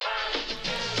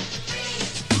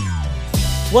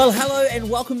Well, hello and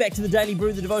welcome back to the Daily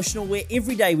Brew, the devotional where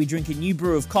every day we drink a new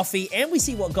brew of coffee and we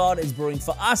see what God is brewing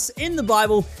for us in the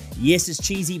Bible. Yes, it's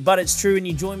cheesy, but it's true, and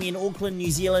you join me in Auckland, New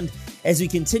Zealand as we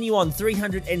continue on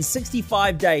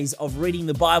 365 days of reading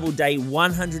the Bible, day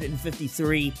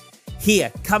 153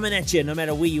 here, coming at you no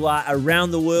matter where you are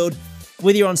around the world,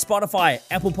 whether you're on Spotify,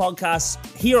 Apple Podcasts,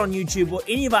 here on YouTube, or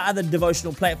any of our other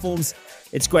devotional platforms.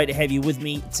 It's great to have you with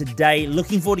me today.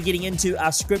 Looking forward to getting into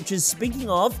our scriptures. Speaking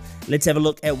of, let's have a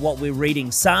look at what we're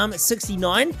reading. Psalm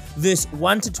 69, verse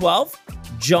 1 to 12,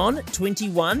 John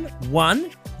 21,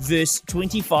 1, verse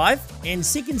 25, and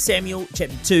 2 Samuel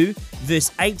chapter 2,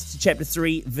 verse 8 to chapter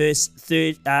 3, verse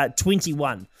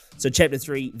 21. So chapter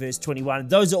 3, verse 21.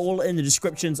 Those are all in the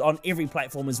descriptions on every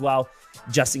platform as well,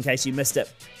 just in case you missed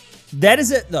it. That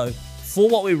is it, though, for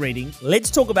what we're reading. Let's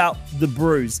talk about the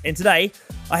brews. And today,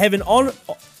 I have an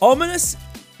ominous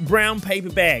brown paper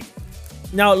bag.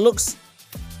 Now, it looks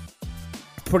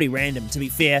pretty random, to be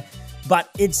fair, but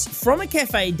it's from a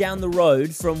cafe down the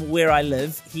road from where I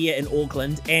live here in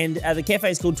Auckland, and the cafe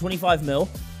is called 25ml,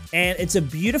 and it's a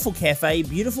beautiful cafe,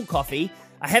 beautiful coffee.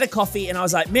 I had a coffee, and I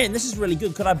was like, man, this is really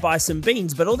good. Could I buy some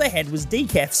beans? But all they had was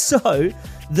decaf, so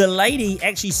the lady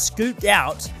actually scooped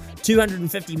out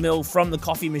 250ml from the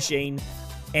coffee machine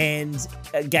and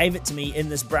gave it to me in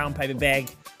this brown paper bag,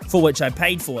 for which I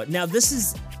paid for it. Now, this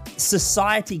is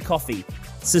Society Coffee,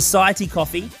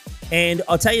 and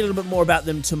I'll tell you a little bit more about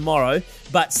them tomorrow,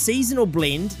 but seasonal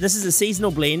blend, this is a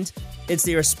seasonal blend. It's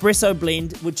their espresso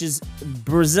blend, which is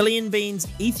Brazilian beans,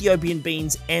 Ethiopian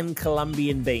beans, and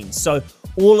Colombian beans. So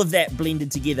all of that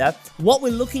blended together. What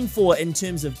we're looking for in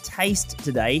terms of taste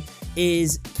today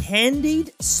is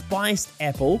candied spiced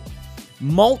apple,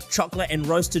 malt chocolate, and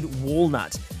roasted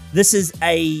walnut. This is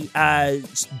a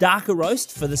darker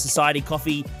roast for the Society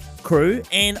Coffee crew,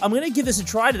 and I'm going to give this a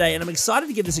try today, and I'm excited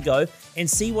to give this a go and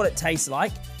see what it tastes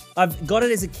like. I've got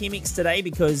it as a Chemex today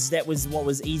because that was what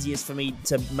was easiest for me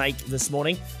to make this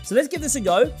morning. So let's give this a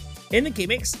go in the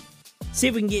Chemex, see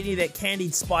if we can get any of that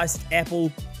candied spiced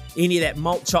apple, any of that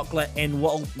malt chocolate, and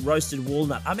roasted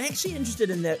walnut. I'm actually interested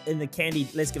in the candied.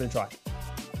 Let's give it a try.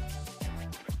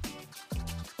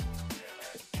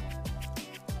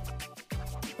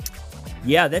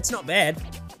 Yeah, that's not bad.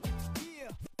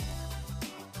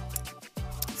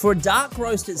 For a dark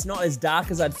roast, it's not as dark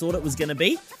as I thought it was going to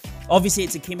be. Obviously,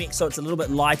 it's a Chemex, so it's a little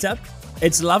bit lighter.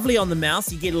 It's lovely on the mouth.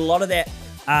 You get a lot of that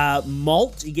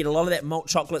malt. You get a lot of that malt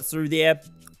chocolate through there.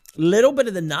 Little bit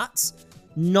of the nuts.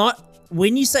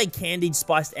 When you say candied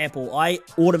spiced apple, I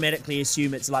automatically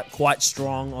assume it's like quite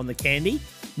strong on the candy.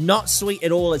 Not sweet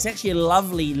at all. It's actually a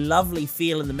lovely, lovely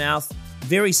feel in the mouth.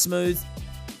 Very smooth.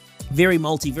 Very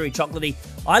malty, very chocolatey.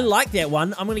 I like that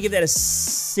one. I'm going to give that a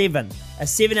 7. A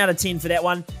 7 out of 10 for that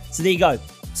one. So there you go.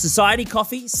 Society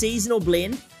Coffee, seasonal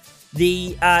blend.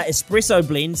 The espresso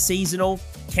blend, seasonal,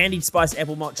 candied spiced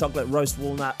apple malt chocolate, roast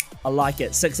walnut. I like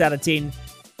it. 6 out of 10.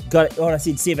 Got it. Oh, I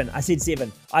said 7.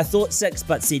 I thought 6,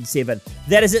 but said 7.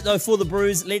 That is it, though, for the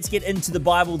brews. Let's get into the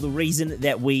Bible, the reason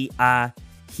that we are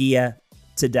here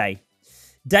today.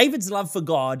 David's love for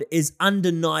God is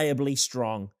undeniably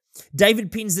strong.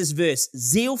 David pens this verse,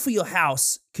 "Zeal for your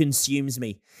house consumes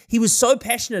me." He was so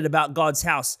passionate about God's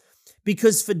house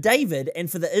because for David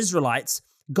and for the Israelites,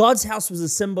 God's house was a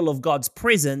symbol of God's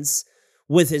presence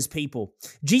with his people.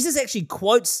 Jesus actually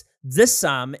quotes this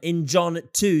psalm in John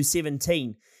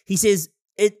 2:17. He says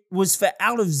it was for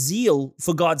out of zeal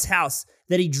for God's house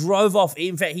that he drove off.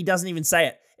 In fact, he doesn't even say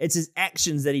it. It's his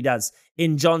actions that he does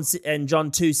in John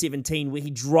 2:17, where he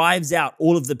drives out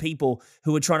all of the people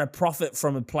who were trying to profit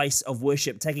from a place of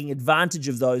worship, taking advantage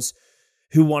of those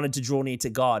who wanted to draw near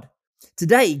to God.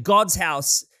 Today, God's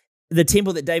house, the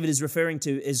temple that David is referring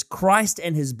to, is Christ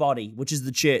and his body, which is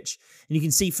the church. And you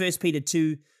can see 1 Peter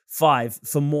 2:5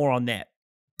 for more on that.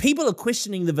 People are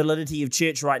questioning the validity of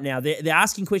church right now. They're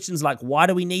asking questions like, why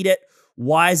do we need it?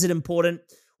 Why is it important?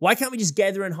 Why can't we just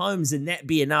gather in homes and that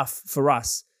be enough for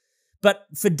us? But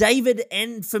for David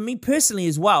and for me personally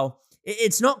as well,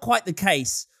 it's not quite the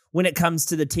case when it comes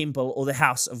to the temple or the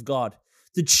house of God.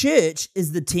 The church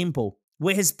is the temple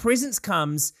where his presence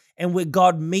comes and where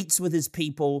God meets with his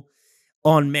people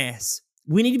en masse.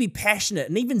 We need to be passionate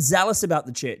and even zealous about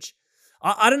the church.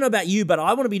 I don't know about you, but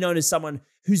I want to be known as someone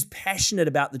who's passionate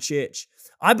about the church.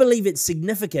 I believe it's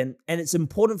significant and it's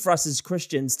important for us as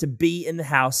Christians to be in the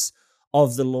house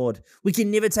of the Lord. We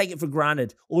can never take it for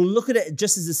granted or look at it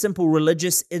just as a simple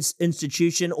religious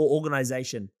institution or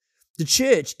organization. The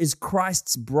church is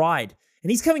Christ's bride,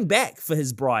 and he's coming back for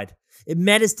his bride. It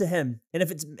matters to him. And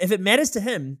if it matters to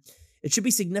him, it should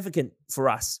be significant for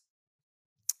us.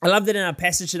 I love that in our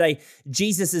passage today,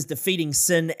 Jesus is defeating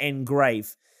sin and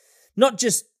grave. Not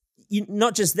just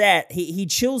that, he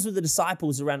chills with the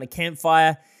disciples around a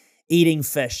campfire, eating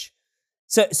fish.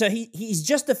 So he's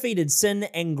just defeated sin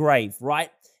and grave, right?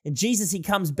 And Jesus, he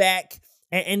comes back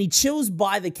and he chills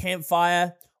by the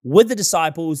campfire with the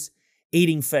disciples,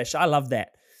 eating fish. I love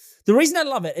that. The reason I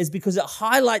love it is because it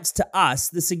highlights to us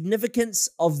the significance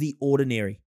of the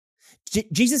ordinary.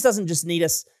 Jesus doesn't just need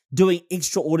us doing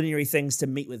extraordinary things to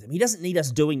meet with him. He doesn't need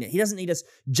us doing that. He doesn't need us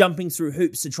jumping through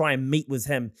hoops to try and meet with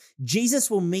him. Jesus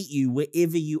will meet you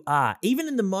wherever you are, even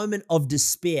in the moment of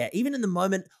despair, even in the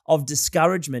moment of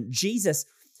discouragement. Jesus,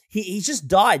 he's just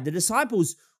died. The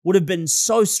disciples would have been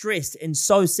so stressed and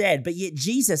so sad, but yet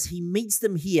Jesus, he meets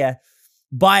them here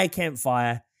by a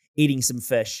campfire, eating some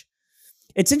fish.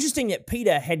 It's interesting that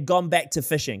Peter had gone back to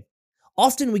fishing.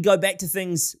 Often we go back to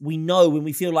things we know when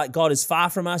we feel like God is far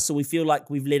from us or we feel like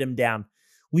we've let him down.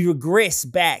 We regress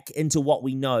back into what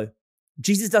we know.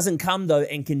 Jesus doesn't come, though,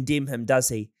 and condemn him, does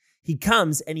he? He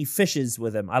comes and he fishes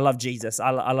with him. I love Jesus. I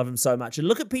love him so much. And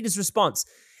look at Peter's response.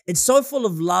 It's so full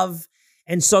of love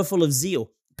and so full of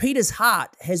zeal. Peter's heart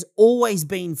has always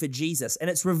been for Jesus, and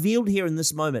it's revealed here in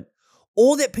this moment.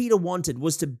 All that Peter wanted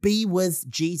was to be with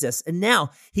Jesus, and now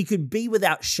he could be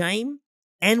without shame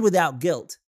and without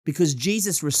guilt because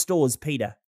Jesus restores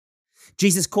Peter.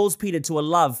 Jesus calls Peter to a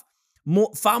love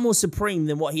far more supreme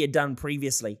than what he had done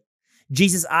previously.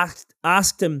 Jesus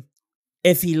asked him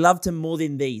if he loved him more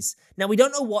than these. Now, we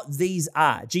don't know what these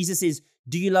are. Jesus says,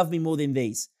 do you love me more than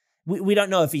these? We don't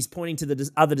know if he's pointing to the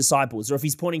other disciples or if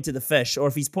he's pointing to the fish or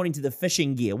if he's pointing to the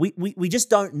fishing gear. We just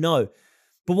don't know.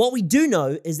 But what we do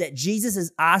know is that Jesus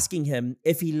is asking him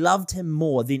if he loved him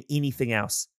more than anything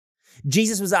else.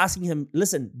 Jesus was asking him,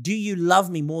 listen, do you love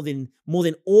me more than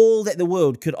all that the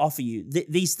world could offer you?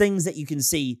 These things that you can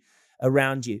see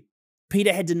around you.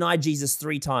 Peter had denied Jesus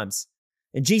 3 times.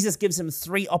 And Jesus gives him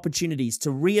 3 opportunities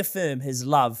to reaffirm his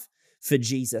love for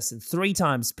Jesus. And 3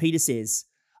 times Peter says,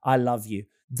 I love you.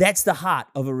 That's the heart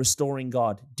of a restoring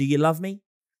God. Do you love me?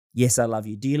 Yes, I love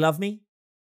you. Do you love me?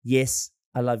 Yes,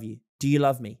 I love you. Do you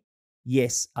love me?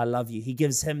 Yes, I love you. He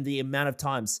gives him the amount of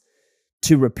times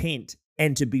to repent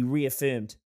and to be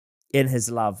reaffirmed in his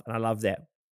love. And I love that.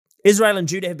 Israel and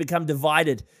Judah have become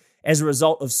divided as a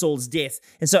result of Saul's death.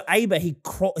 And so Abba, he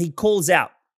calls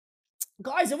out,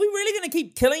 guys, are we really going to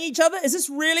keep killing each other? Is this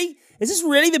really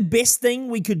the best thing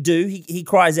we could do? He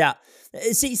cries out.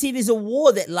 See, there's a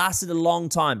war that lasted a long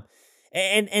time.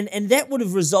 And that would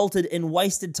have resulted in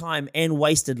wasted time and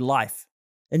wasted life.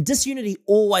 And disunity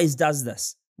always does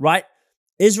this, right?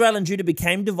 Israel and Judah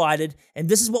became divided, and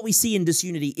this is what we see in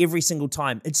disunity every single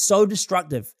time. It's so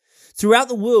destructive. Throughout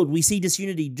the world, we see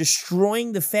disunity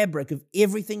destroying the fabric of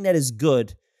everything that is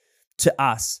good to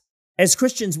us. As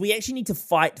Christians, we actually need to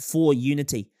fight for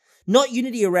unity, not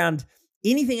unity around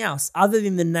anything else other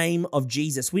than the name of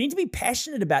Jesus. We need to be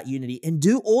passionate about unity and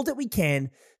do all that we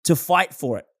can to fight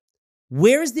for it.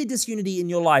 Where is there disunity in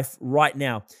your life right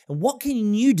now? And what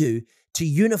can you do to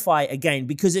unify again?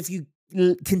 Because if you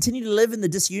continue to live in the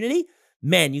disunity,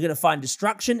 man, you're going to find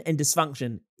destruction and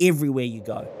dysfunction everywhere you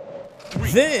go.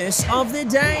 Verse of the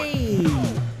day.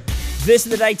 Verse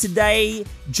of the day today,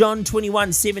 John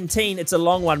 21:17. It's a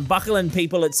long one. Buckle in,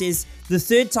 people. It says, the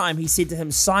 3rd time he said to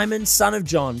him, Simon, son of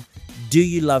John, do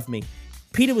you love me?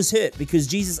 Peter was hurt because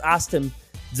Jesus asked him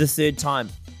the 3rd time,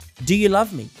 do you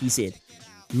love me? He said,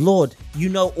 Lord, you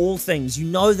know all things. You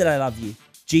know that I love you.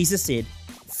 Jesus said,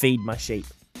 feed my sheep.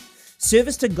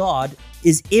 Service to God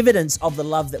is evidence of the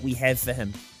love that we have for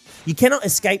him. You cannot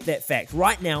escape that fact.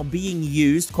 Right now, being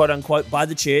used, quote unquote, by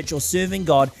the church or serving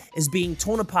God is being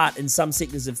torn apart in some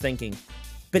sectors of thinking.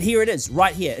 But here it is,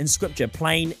 right here in Scripture,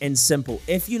 plain and simple.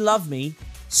 If you love me,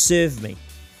 serve me.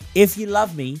 If you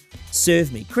love me,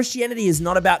 serve me. Christianity is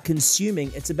not about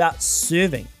consuming, it's about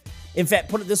serving. In fact,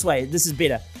 put it this way, this is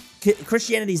better.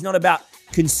 Christianity is not about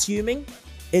consuming,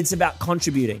 it's about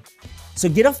contributing. So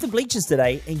get off the bleachers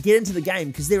today and get into the game,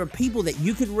 because there are people that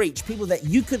you could reach, people that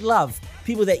you could love,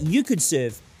 people that you could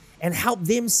serve, and help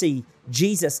them see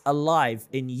Jesus alive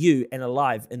in you and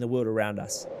alive in the world around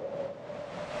us.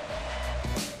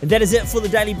 And that is it for the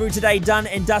Daily Brew today. Done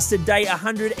and dusted, day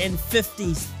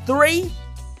 153.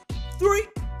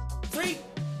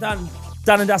 Done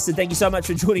and dusted. Thank you so much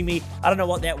for joining me. I don't know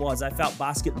what that was. I felt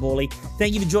basketball-y.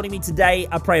 Thank you for joining me today.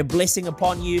 I pray a blessing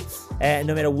upon you,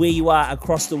 no matter where you are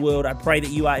across the world. I pray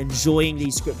that you are enjoying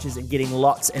these scriptures and getting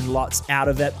lots and lots out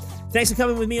of it. Thanks for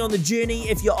coming with me on the journey.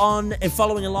 If you're on and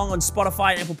following along on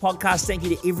Spotify and Apple Podcasts, thank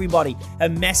you to everybody. A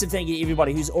massive thank you to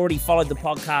everybody who's already followed the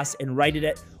podcast and rated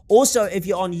it. Also, if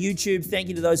you're on YouTube, thank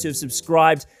you to those who have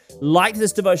subscribed, liked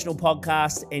this devotional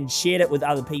podcast, and shared it with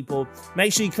other people.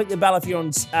 Make sure you click the bell if you're on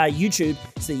YouTube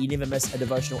so that you never miss a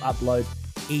devotional upload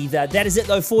either. That is it,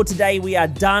 though, for today. We are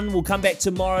done. We'll come back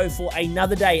tomorrow for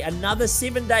another day. Another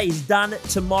 7 days done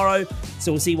tomorrow.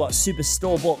 So we'll see what super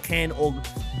store-bought can or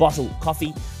bottle,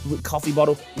 coffee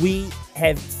bottle we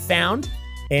have found.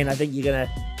 And I think you're going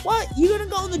to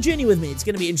go on the journey with me. It's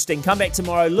going to be interesting. Come back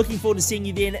tomorrow. Looking forward to seeing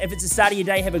you then. If it's the start of your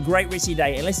day, have a great rest of your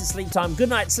day. Unless it's sleep time, good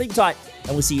night, sleep tight.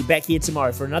 And we'll see you back here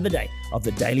tomorrow for another day of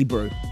the Daily Brew.